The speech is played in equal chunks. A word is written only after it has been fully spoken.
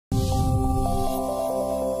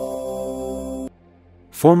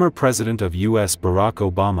Former President of U.S. Barack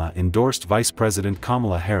Obama endorsed Vice-President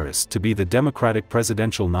Kamala Harris to be the Democratic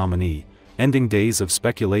presidential nominee, ending days of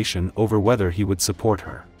speculation over whether he would support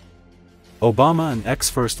her. Obama and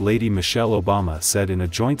ex-First Lady Michelle Obama said in a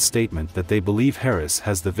joint statement that they believe Harris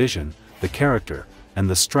has the vision, the character, and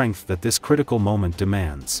the strength that this critical moment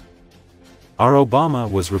demands. Our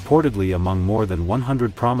Obama was reportedly among more than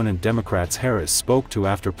 100 prominent Democrats Harris spoke to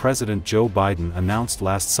after President Joe Biden announced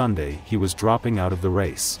last Sunday he was dropping out of the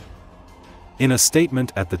race. In a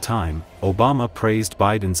statement at the time, Obama praised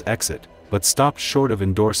Biden's exit, but stopped short of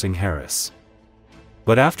endorsing Harris.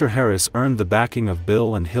 But after Harris earned the backing of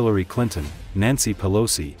Bill and Hillary Clinton, Nancy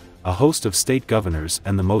Pelosi, a host of state governors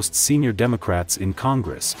and the most senior Democrats in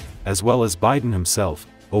Congress, as well as Biden himself,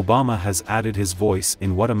 Obama has added his voice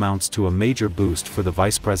in what amounts to a major boost for the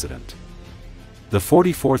vice president. The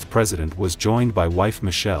 44th president was joined by wife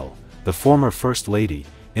Michelle, the former First Lady,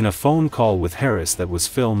 in a phone call with Harris that was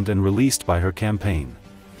filmed and released by her campaign.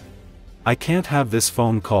 "I can't have this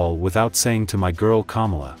phone call without saying to my girl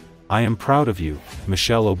Kamala, I am proud of you,"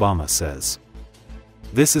 Michelle Obama says.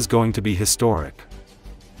 "This is going to be historic."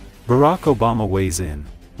 Barack Obama weighs in.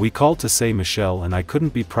 "We called to say Michelle and I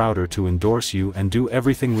couldn't be prouder to endorse you and do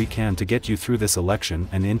everything we can to get you through this election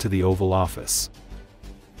and into the Oval Office.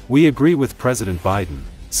 We agree with President Biden,"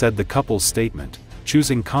 said the couple's statement.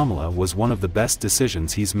 "Choosing Kamala was one of the best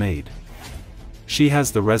decisions he's made. She has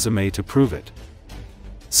the resume to prove it."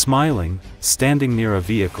 Smiling, standing near a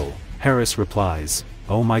vehicle, Harris replies,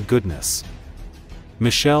 "Oh my goodness.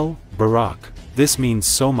 Michelle, Barack, this means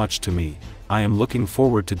so much to me. I am looking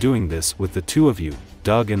forward to doing this with the two of you,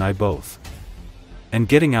 Doug and I both. And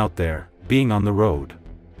getting out there, being on the road."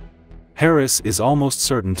 Harris is almost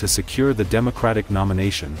certain to secure the Democratic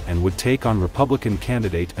nomination and would take on Republican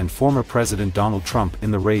candidate and former President Donald Trump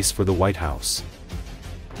in the race for the White House.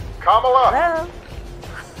 Kamala! Hello.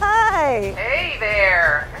 Hi. Hey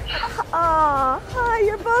there! Oh, hi,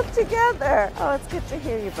 you're both together. Oh, it's good to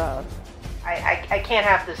hear you both. I can't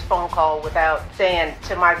have this phone call without saying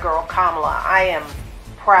to my girl Kamala, I am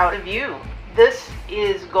proud of you. This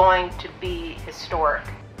is going to be historic.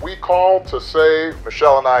 We called to say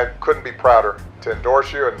Michelle and I couldn't be prouder to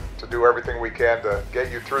endorse you and to do everything we can to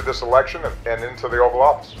get you through this election and into the Oval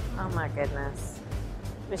Office. Oh my goodness.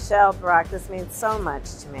 Michelle, Barack, this means so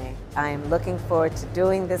much to me. I am looking forward to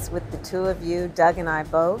doing this with the two of you, Doug and I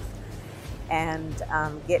both, and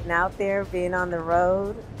getting out there, being on the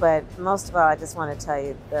road. But most of all, I just want to tell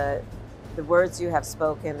you the words you have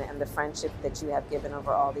spoken and the friendship that you have given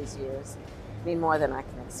over all these years mean more than I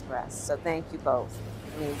can express. So thank you both.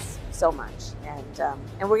 It means so much.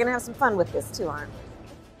 And we're going to have some fun with this too, aren't we?